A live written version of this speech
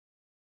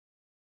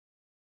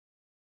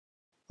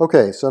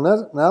Okay, so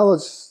now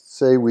let's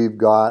say we've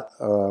got,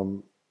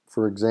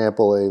 for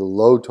example, a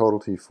low total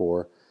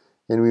T4,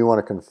 and we want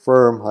to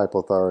confirm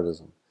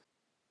hypothyroidism.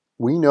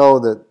 We know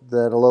that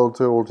a low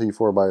total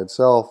T4 by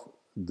itself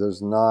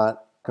does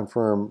not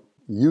confirm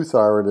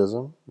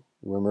euthyroidism.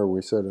 Remember,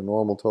 we said a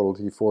normal total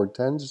T4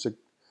 tends to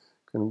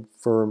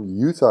confirm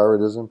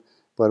euthyroidism,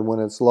 but when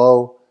it's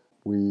low,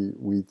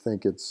 we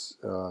think it's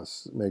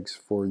makes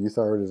for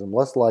euthyroidism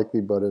less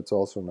likely, but it's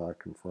also not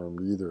confirmed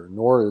either,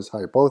 nor is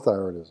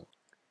hypothyroidism.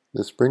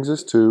 This brings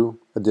us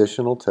to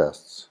additional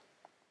tests.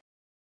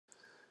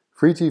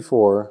 Free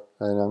T4,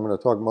 and I'm going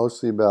to talk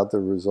mostly about the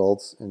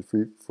results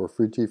for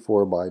free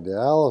T4 by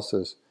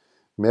dialysis,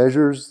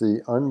 measures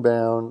the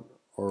unbound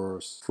or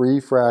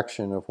free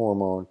fraction of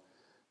hormone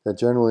that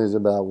generally is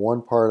about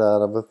 1 part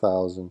out of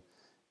 1,000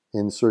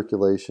 in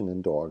circulation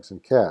in dogs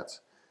and cats.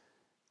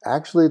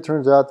 Actually, it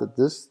turns out that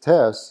this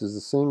test is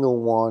the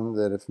single one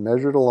that, if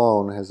measured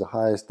alone, has the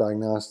highest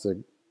diagnostic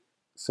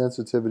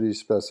sensitivity,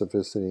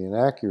 specificity, and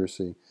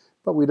accuracy,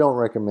 but we don't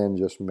recommend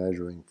just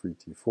measuring free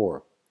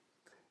T4.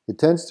 It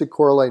tends to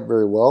correlate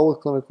very well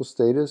with clinical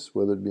status,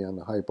 whether it be on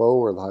the hypo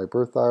or the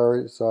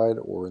hyperthyroid side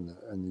or in the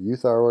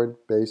euthyroid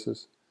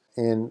basis.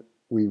 And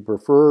we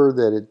prefer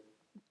that it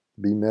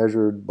be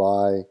measured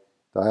by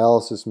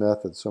dialysis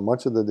methods. So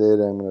much of the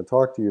data I'm going to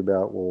talk to you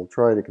about will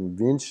try to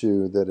convince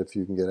you that if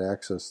you can get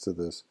access to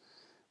this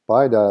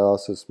by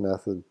dialysis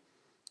method,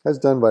 as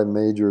done by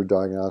major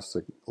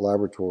diagnostic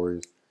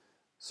laboratories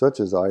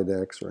such as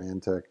IDEX or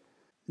Antec,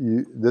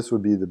 this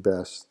would be the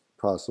best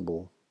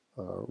possible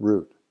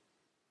route.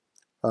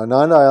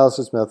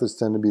 Non-dialysis methods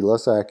tend to be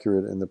less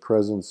accurate in the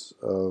presence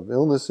of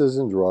illnesses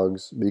and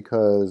drugs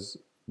because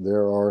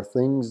there are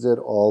things that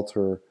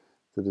alter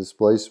the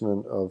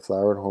displacement of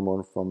thyroid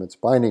hormone from its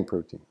binding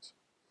proteins.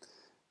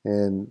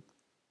 And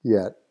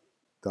yet,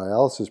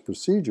 dialysis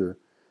procedure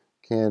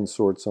can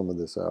sort some of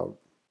this out.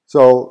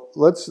 So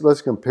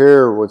let's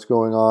compare what's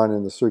going on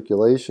in the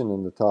circulation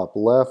in the top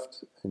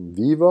left in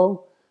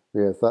vivo.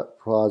 We have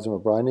plasma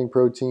binding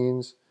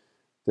proteins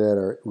that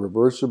are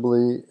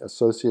reversibly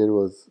associated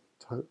with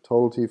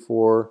total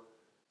T4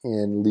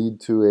 and lead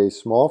to a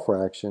small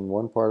fraction,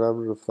 1 part out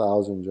of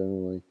 1,000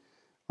 generally,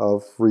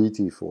 of free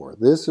T4.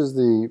 This is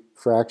the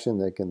fraction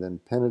that can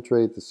then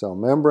penetrate the cell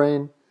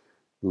membrane,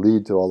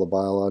 lead to all the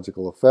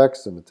biological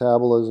effects, the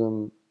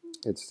metabolism,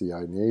 it's the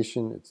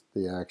iodination, it's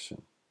the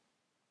action.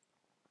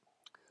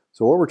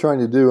 So what we're trying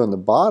to do on the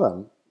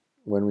bottom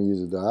when we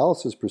use a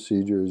dialysis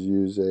procedure is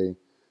use a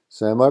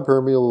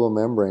semi-permeable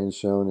membrane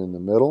shown in the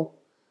middle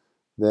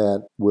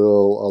that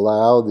will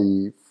allow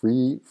the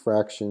free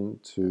fraction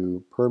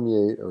to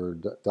permeate or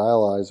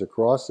dialyze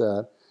across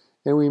that,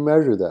 and we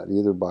measure that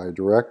either by a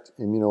direct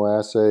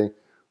immunoassay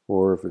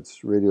or if it's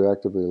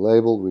radioactively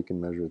labeled, we can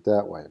measure it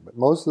that way. But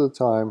most of the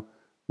time,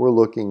 we're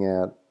looking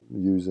at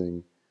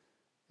using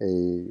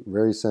a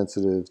very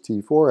sensitive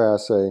T4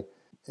 assay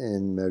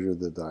and measure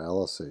the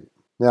dialysate.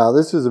 Now,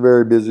 this is a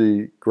very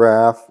busy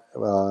graph,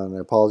 and I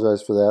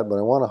apologize for that, but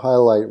I want to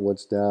highlight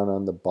what's down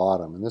on the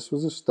bottom. And this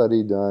was a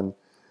study done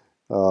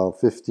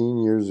 15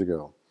 years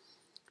ago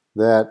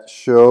that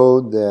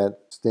showed that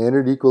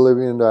standard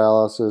equilibrium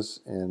dialysis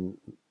and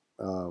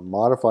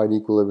modified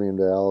equilibrium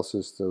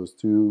dialysis, those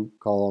two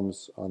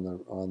columns on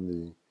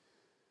the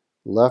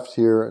left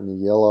here in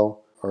the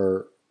yellow,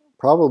 are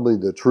probably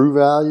the true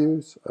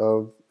values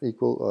of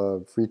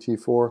free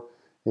T4,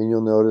 and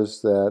you'll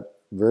notice that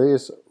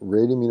various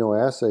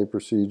radioimmunoassay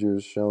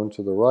procedures shown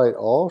to the right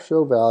all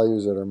show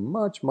values that are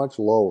much, much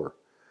lower.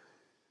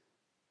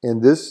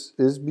 And this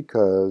is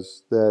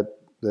because that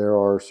there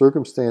are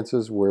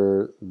circumstances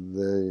where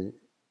the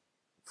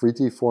free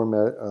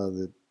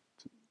T4,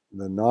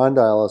 the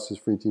non-dialysis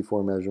free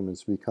T4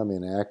 measurements become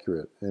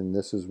inaccurate, and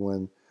this is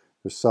when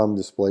there's some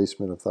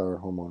displacement of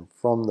thyroid hormone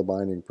from the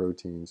binding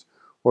proteins,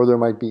 or there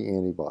might be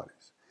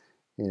antibodies.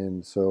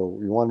 And so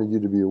we wanted you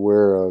to be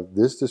aware of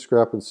this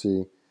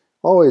discrepancy.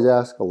 Always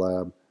ask a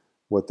lab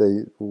what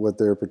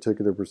their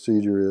particular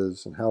procedure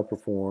is and how it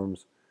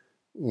performs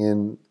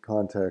in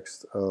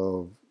context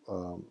of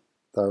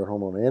thyroid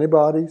hormone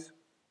antibodies,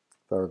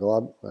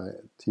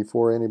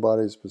 T4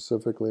 antibodies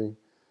specifically,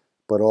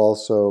 but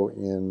also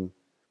in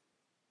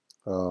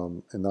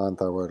a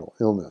non-thyroidal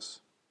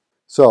illness.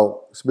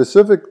 So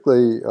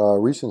specifically, a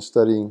recent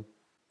study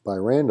by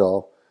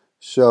Randolph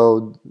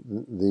showed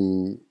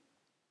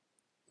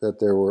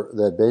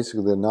that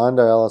basically the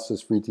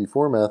non-dialysis free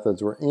T4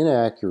 methods were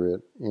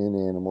inaccurate in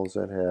animals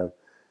that have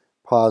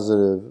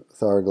positive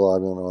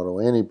thyroglobulin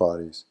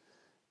autoantibodies.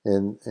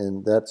 And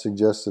that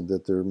suggested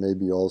that there may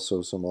be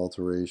also some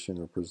alteration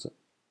or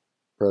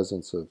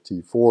presence of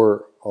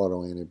T4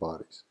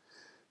 autoantibodies.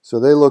 So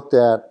they looked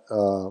at,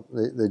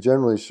 they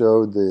generally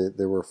showed that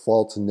there were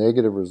false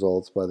negative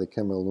results by the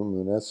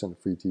chemiluminescent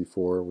free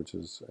T4, which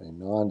is a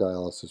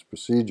non-dialysis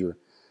procedure,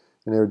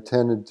 and they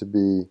tended to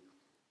be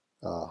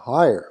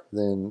higher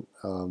than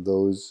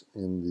those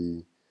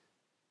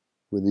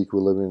with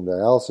equilibrium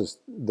dialysis.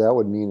 That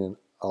would mean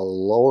a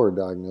lower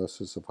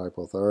diagnosis of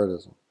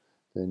hypothyroidism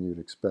than you'd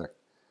expect.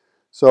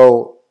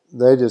 So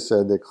they just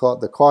said that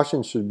the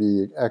caution should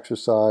be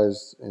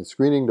exercised in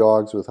screening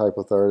dogs with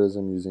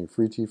hypothyroidism using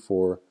free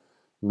T4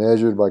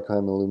 measured by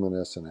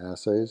chemiluminescent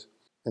assays.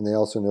 And they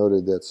also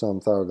noted that some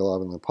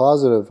thyroglobulin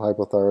positive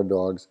hypothyroid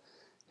dogs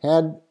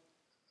had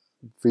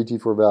free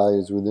T4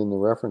 values within the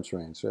reference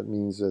range. That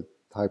means that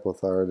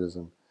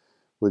hypothyroidism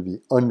would be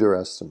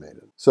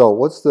underestimated. So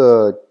let's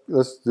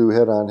do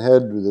head on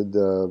head with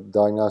the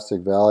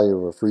diagnostic value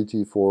of a free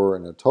T4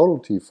 and a total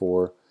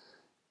T4.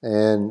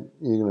 And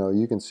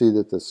you can see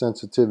that the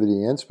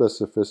sensitivity and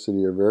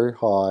specificity are very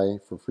high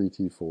for free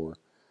T4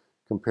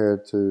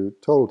 compared to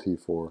total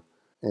T4.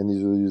 And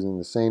these are using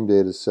the same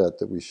data set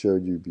that we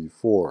showed you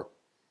before.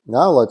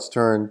 Now let's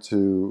turn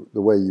to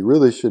the way you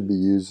really should be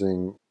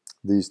using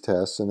these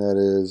tests, and that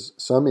is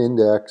some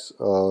index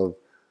of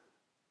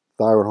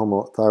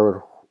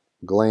thyroid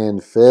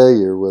gland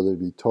failure, whether it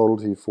be total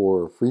T4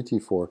 or free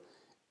T4,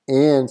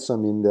 and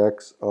some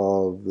index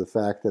of the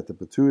fact that the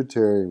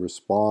pituitary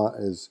response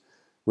is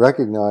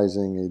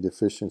recognizing a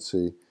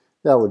deficiency.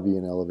 That would be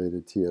an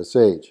elevated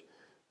TSH.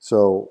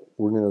 So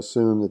we're going to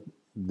assume that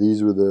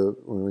these were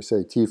when we say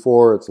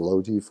T4, it's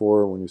low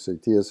T4. When you say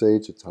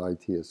TSH, it's high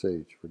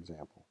TSH, for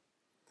example.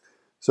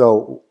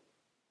 So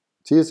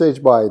TSH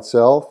by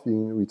itself,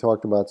 we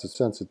talked about the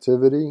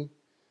sensitivity.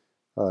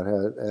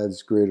 It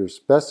adds greater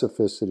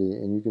specificity,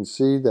 and you can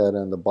see that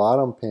on the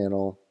bottom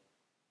panel,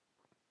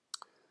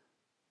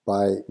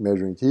 by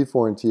measuring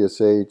T4 and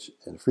TSH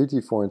and free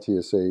T4 and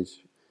TSH,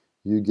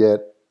 you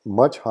get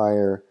much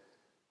higher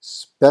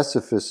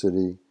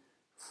specificity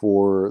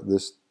for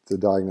the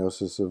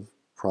diagnosis of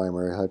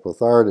primary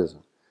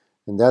hypothyroidism.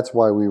 And that's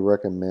why we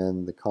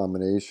recommend the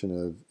combination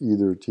of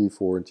either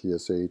T4 and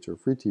TSH or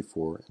free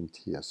T4 and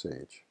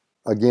TSH.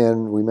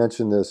 Again, we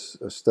mentioned this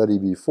study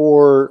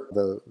before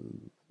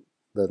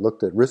that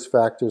looked at risk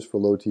factors for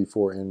low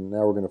T4, and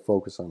now we're going to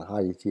focus on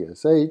high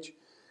TSH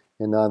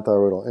and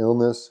non-thyroidal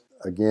illness.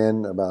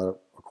 Again,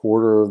 about a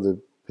quarter of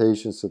the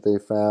patients that they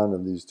found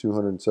of these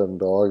 207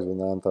 dogs with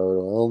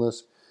non-thyroidal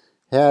illness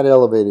had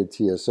elevated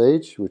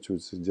TSH, which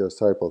would suggest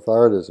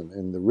hypothyroidism.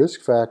 And the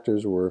risk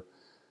factors were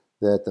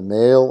that the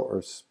male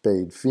or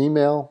spayed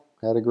female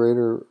had a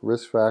greater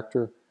risk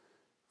factor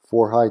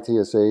for high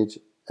TSH,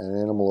 an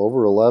animal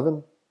over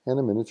 11, and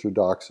a miniature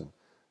dachshund.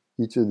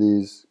 Each of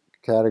these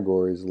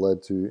categories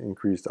led to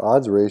increased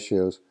odds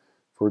ratios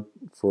for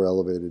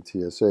elevated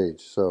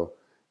TSH. So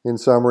in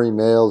summary,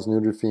 males,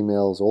 neutered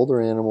females,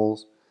 older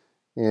animals,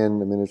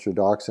 and the miniature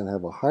dachshund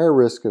have a higher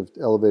risk of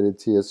elevated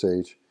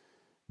TSH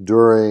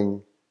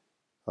during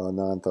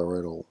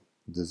non-thyroidal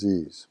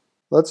disease.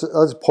 Let's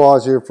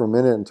pause here for a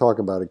minute and talk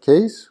about a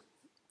case.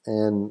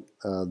 And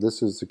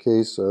this is the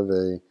case of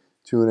a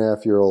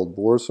 2.5-year-old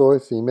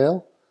borzoi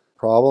female.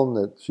 Problem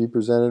that she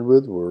presented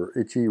with were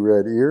itchy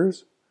red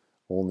ears,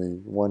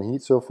 only one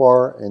heat so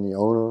far, and the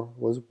owner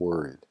was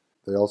worried.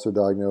 They also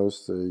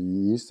diagnosed a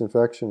yeast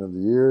infection of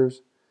the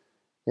ears,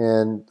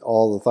 and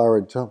all the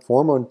thyroid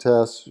hormone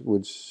tests,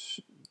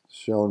 which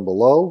shown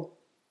below,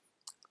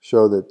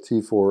 show that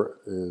T4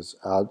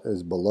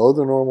 is below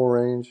the normal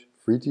range.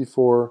 Free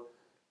T4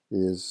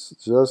 is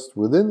just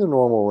within the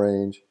normal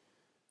range.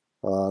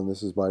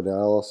 This is by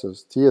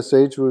dialysis.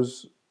 TSH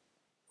was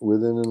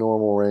within the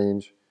normal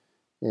range,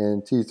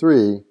 and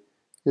T3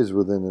 is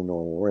within the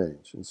normal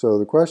range. And so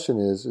the question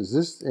is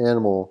this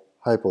animal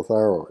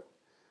hypothyroid?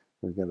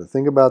 We've got to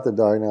think about the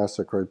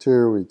diagnostic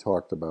criteria we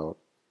talked about.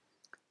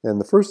 And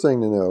the first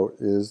thing to note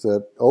is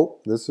that,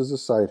 this is a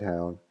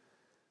sighthound.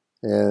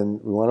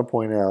 And we want to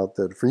point out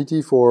that free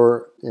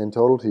T4 and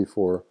total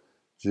T4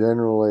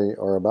 generally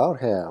are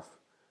about half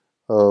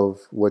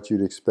of what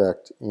you'd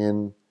expect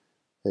in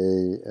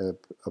a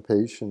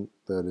patient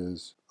that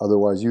is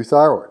otherwise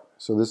euthyroid.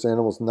 So this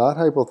animal is not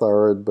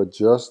hypothyroid, but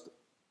just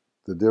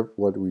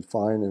what we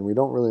find, and we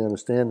don't really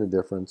understand the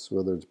difference,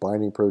 whether it's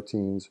binding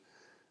proteins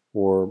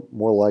or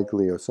more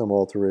likely some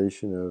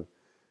alteration of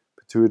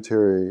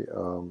pituitary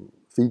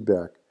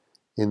feedback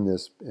in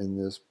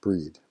this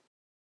breed.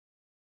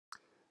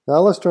 Now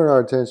let's turn our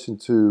attention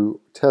to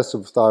tests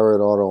of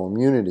thyroid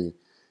autoimmunity,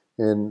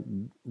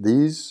 and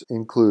these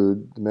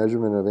include the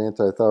measurement of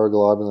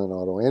anti-thyroglobulin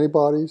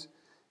autoantibodies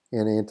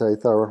and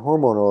anti-thyroid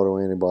hormone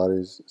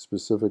autoantibodies,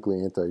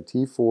 specifically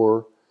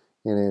anti-T4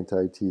 and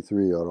anti-T3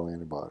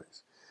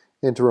 autoantibodies.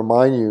 And to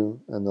remind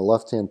you, on the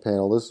left-hand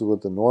panel, this is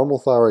what the normal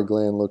thyroid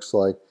gland looks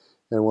like,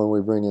 and when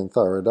we bring in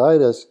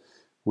thyroiditis,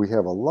 we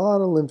have a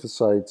lot of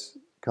lymphocytes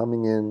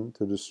coming in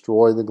to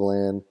destroy the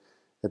gland.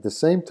 At the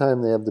same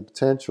time, they have the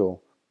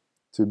potential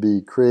to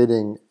be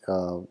creating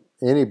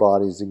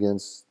antibodies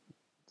against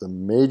the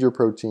major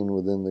protein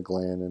within the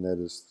gland, and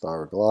that is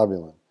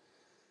thyroglobulin.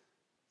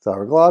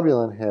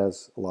 Thyroglobulin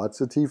has lots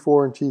of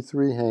T4 and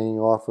T3 hanging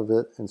off of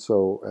it, and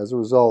so as a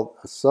result,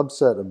 a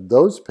subset of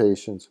those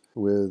patients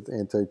with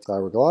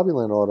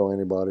anti-thyroglobulin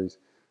autoantibodies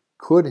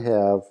could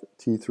have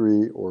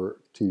T3 or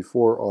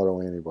T4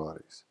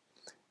 autoantibodies.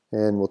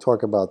 And we'll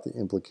talk about the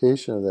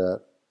implication of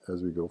that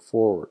as we go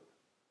forward.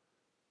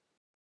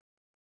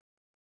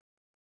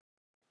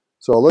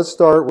 So let's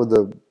start with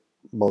the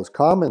most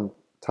common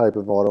type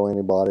of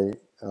autoantibody,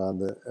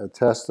 a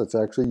test that's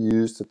actually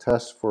used to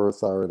test for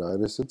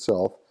thyroiditis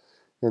itself,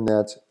 and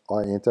that's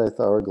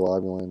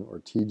anti-thyroglobulin or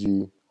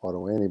TG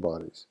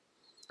autoantibodies.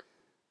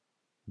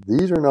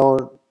 These are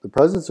known, the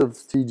presence of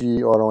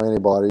TG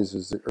autoantibodies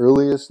is the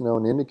earliest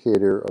known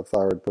indicator of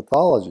thyroid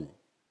pathology.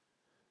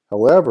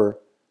 However,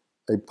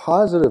 a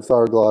positive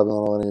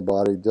thyroglobulin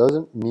autoantibody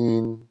doesn't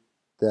mean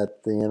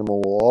that the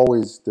animal will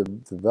always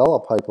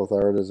develop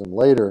hypothyroidism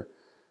later,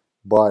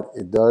 but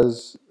it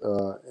does,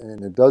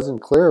 and it doesn't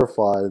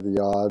clarify the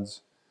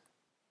odds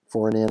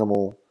for an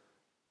animal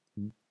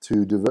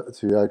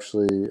to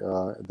actually,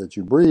 that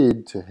you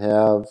breed, to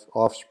have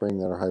offspring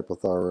that are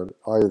hypothyroid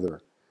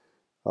either.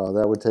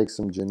 That would take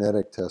some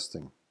genetic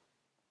testing.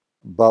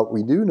 But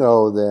we do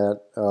know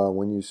that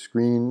when you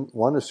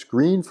want to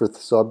screen for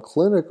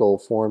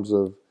subclinical forms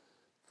of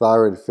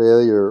thyroid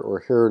failure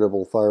or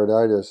heritable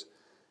thyroiditis,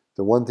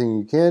 the one thing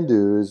you can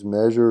do is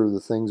measure the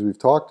things we've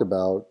talked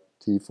about,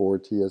 T4,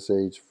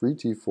 TSH, free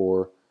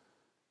T4,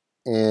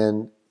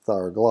 and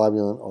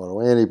thyroglobulin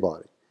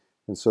autoantibody.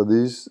 And so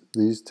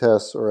these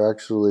tests are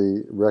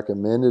actually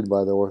recommended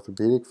by the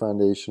Orthopedic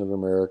Foundation of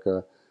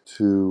America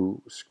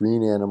to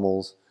screen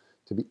animals,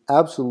 to be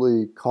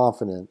absolutely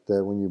confident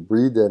that when you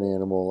breed that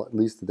animal, at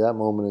least at that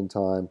moment in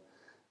time,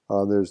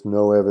 there's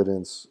no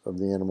evidence of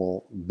the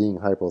animal being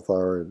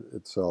hypothyroid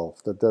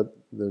itself. That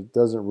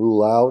doesn't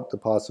rule out the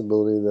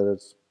possibility that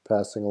it's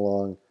passing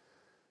along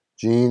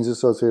genes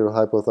associated with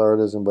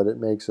hypothyroidism, but it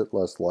makes it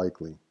less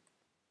likely.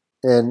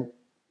 And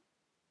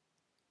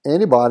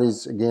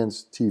antibodies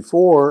against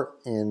T4,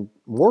 and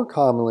more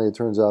commonly it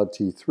turns out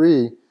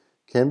T3,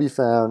 can be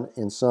found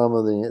in some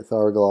of the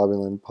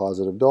thyroglobulin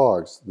positive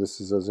dogs. This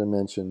is, as I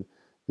mentioned,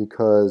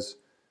 because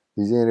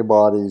these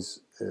antibodies,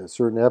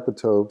 certain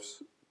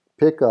epitopes,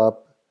 pick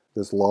up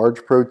this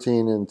large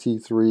protein in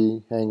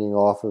T3 hanging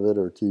off of it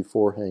or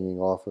T4 hanging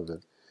off of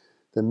it.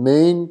 The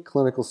main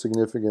clinical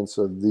significance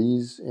of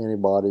these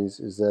antibodies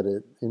is that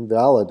it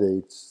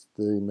invalidates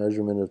the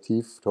measurement of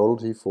total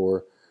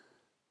T4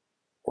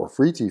 or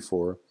free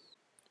T4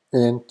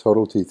 and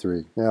total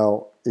T3.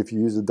 Now, if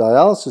you use the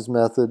dialysis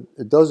method,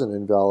 it doesn't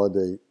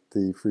invalidate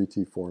the free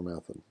T4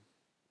 method.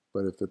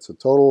 But if it's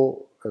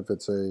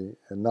a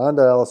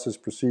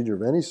non-dialysis procedure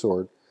of any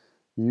sort,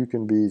 you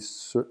can be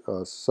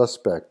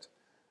suspect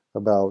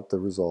about the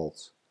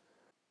results.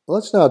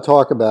 Let's now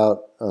talk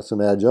about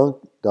some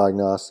adjunct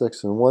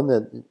diagnostics, and one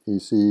that you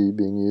see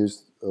being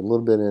used a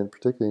little bit,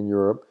 particularly in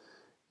Europe,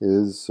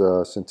 is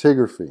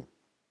scintigraphy.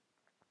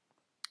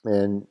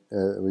 And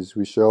as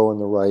we show on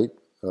the right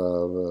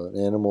of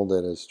an animal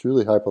that is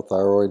truly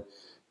hypothyroid,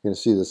 you're going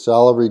to see the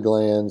salivary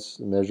glands,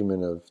 the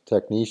measurement of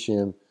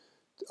technetium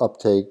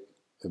uptake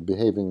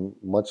behaving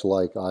much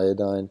like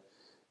iodine,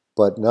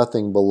 but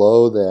nothing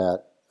below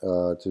that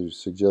to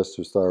suggest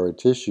there's thyroid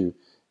tissue,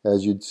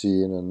 as you'd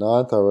see in a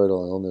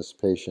non-thyroidal illness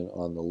patient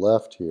on the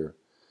left here.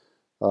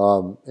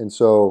 And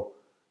so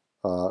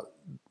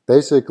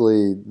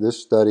basically this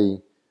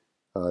study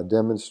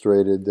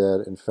demonstrated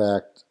that, in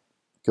fact,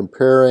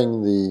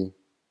 comparing the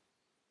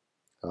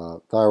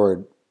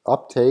thyroid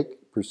uptake,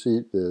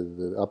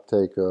 the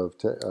uptake of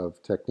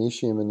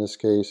technetium in this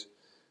case,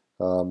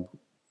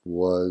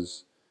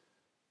 was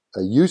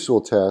a useful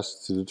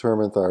test to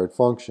determine thyroid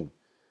function.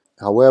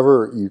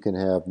 However, you can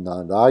have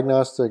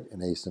non-diagnostic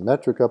and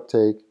asymmetric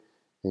uptake,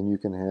 and you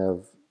can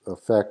have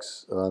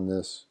effects on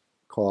this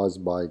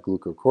caused by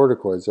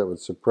glucocorticoids that would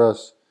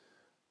suppress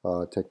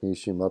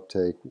technetium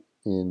uptake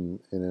in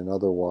an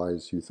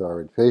otherwise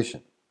euthyroid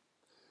patient.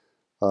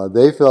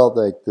 They felt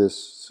like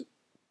this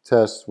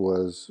test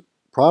was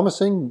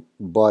promising,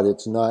 but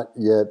it's not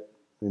yet.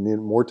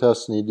 More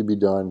tests need to be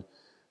done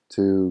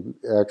to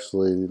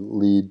actually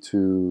lead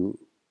to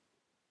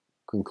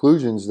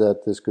conclusions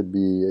that this could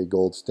be a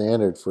gold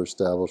standard for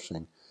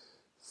establishing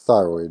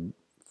thyroid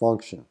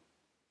function.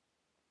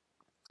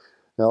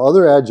 Now,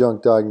 other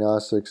adjunct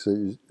diagnostics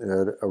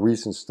that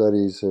recent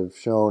studies have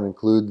shown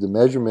include the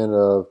measurement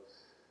of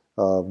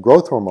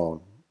growth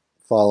hormone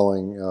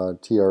following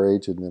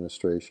TRH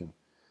administration.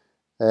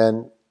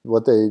 And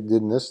what they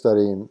did in this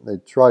study, and they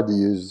tried to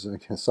use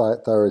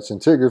thyroid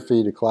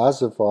scintigraphy to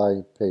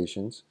classify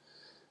patients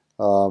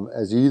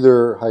as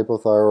either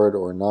hypothyroid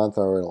or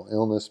non-thyroidal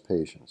illness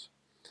patients.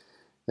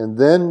 And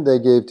then they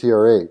gave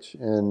TRH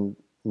and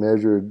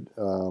measured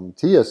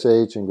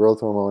TSH and growth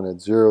hormone at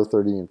 0,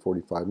 30, and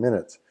 45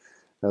 minutes.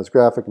 Now, this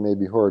graphic may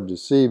be hard to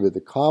see, but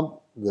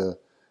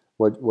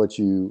what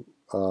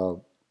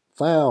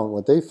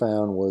they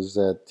found was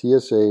that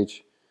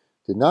TSH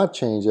did not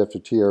change after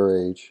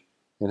TRH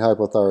in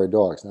hypothyroid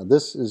dogs. Now,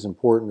 this is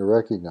important to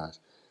recognize.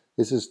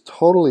 This is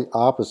totally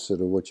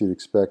opposite of what you'd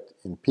expect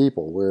in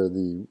people, where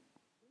the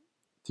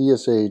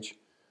TSH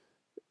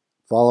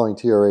following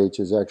TRH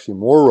is actually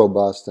more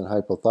robust in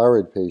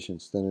hypothyroid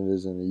patients than it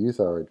is in a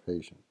euthyroid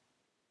patient.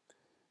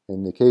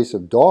 In the case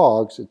of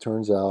dogs, it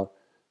turns out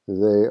it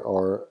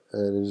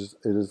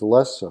is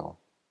less so.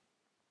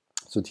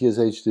 So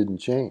TSH didn't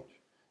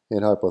change in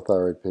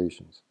hypothyroid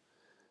patients.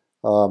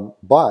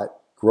 But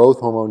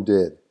growth hormone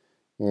did,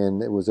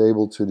 and it was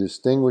able to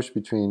distinguish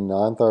between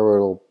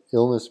non-thyroidal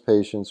illness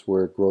patients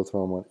where growth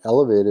hormone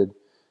elevated,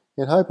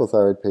 and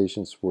hypothyroid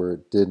patients where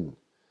it didn't.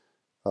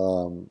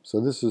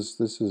 So this is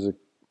an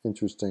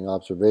interesting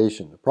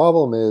observation. The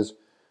problem is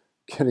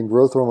getting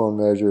growth hormone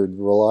measured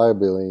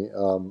reliably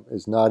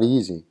is not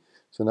easy.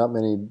 So not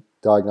many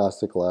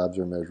diagnostic labs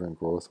are measuring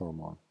growth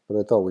hormone, but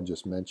I thought we'd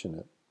just mention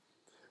it.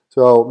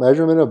 So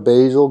measurement of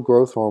basal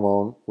growth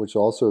hormone, which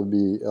also would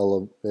be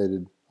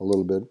elevated a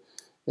little bit,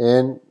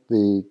 and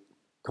the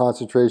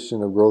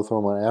concentration of growth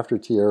hormone after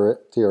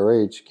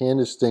TRH can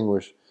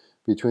distinguish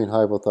between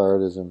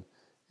hypothyroidism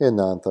and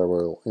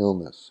non-thyroidal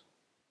illness.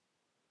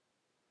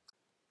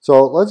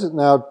 So let's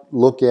now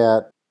look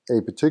at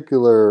a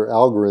particular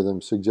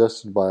algorithm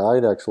suggested by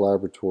IDEXX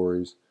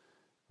laboratories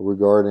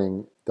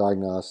regarding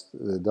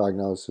the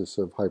diagnosis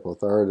of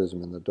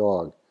hypothyroidism in the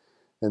dog.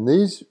 And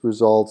these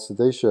results that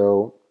they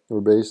show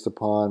were based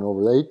upon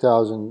over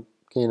 8,000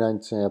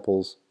 canine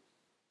samples,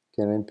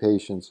 canine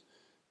patients,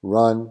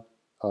 run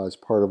as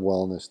part of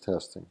wellness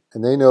testing.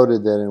 And they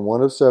noted that in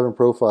 1 of 7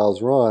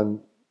 profiles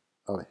run,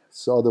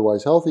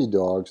 otherwise healthy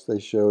dogs, they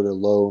showed a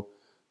low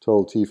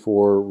total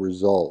T4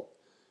 result,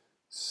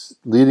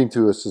 leading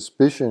to a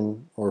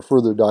suspicion or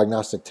further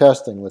diagnostic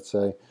testing, let's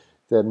say,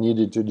 that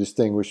needed to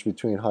distinguish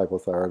between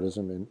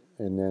hypothyroidism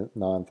and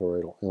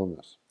non-thyroidal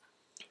illness.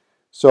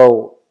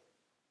 So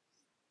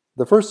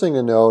the first thing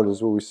to note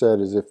is what we said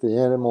is if the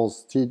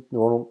animal's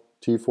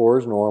T4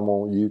 is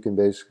normal, you can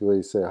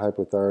basically say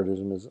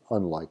hypothyroidism is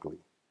unlikely.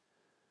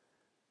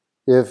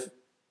 If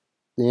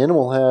the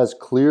animal has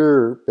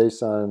clear,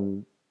 based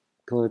on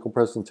clinical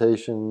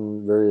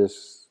presentation,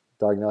 various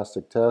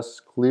diagnostic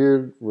tests,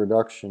 clear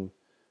reduction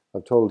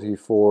of total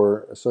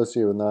T4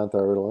 associated with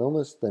non-thyroidal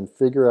illness, then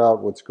figure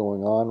out what's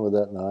going on with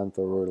that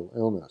non-thyroidal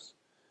illness.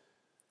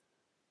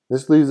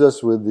 This leaves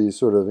us with these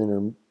sort of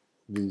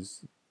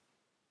these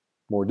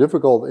more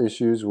difficult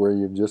issues where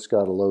you've just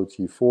got a low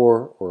T4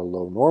 or a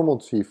low normal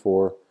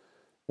T4,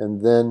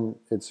 and then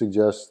it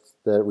suggests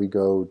that we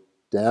go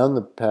down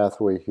the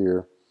pathway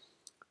here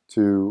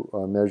to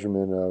a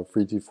measurement of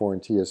free T4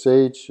 and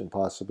TSH and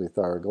possibly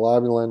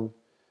thyroglobulin.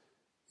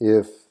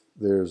 If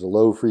there's a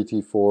low free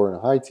T4 and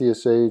a high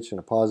TSH and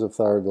a positive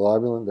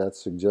thyroglobulin,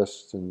 that's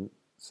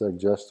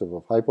suggestive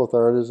of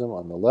hypothyroidism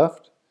on the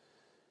left.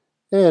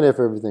 And if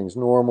everything's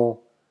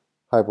normal,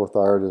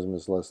 hypothyroidism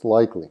is less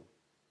likely.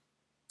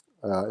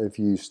 If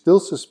you still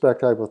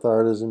suspect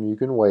hypothyroidism, you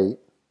can wait.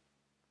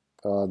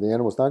 The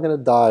animal's not going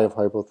to die of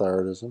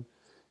hypothyroidism,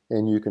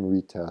 and you can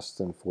retest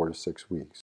in 4 to 6 weeks.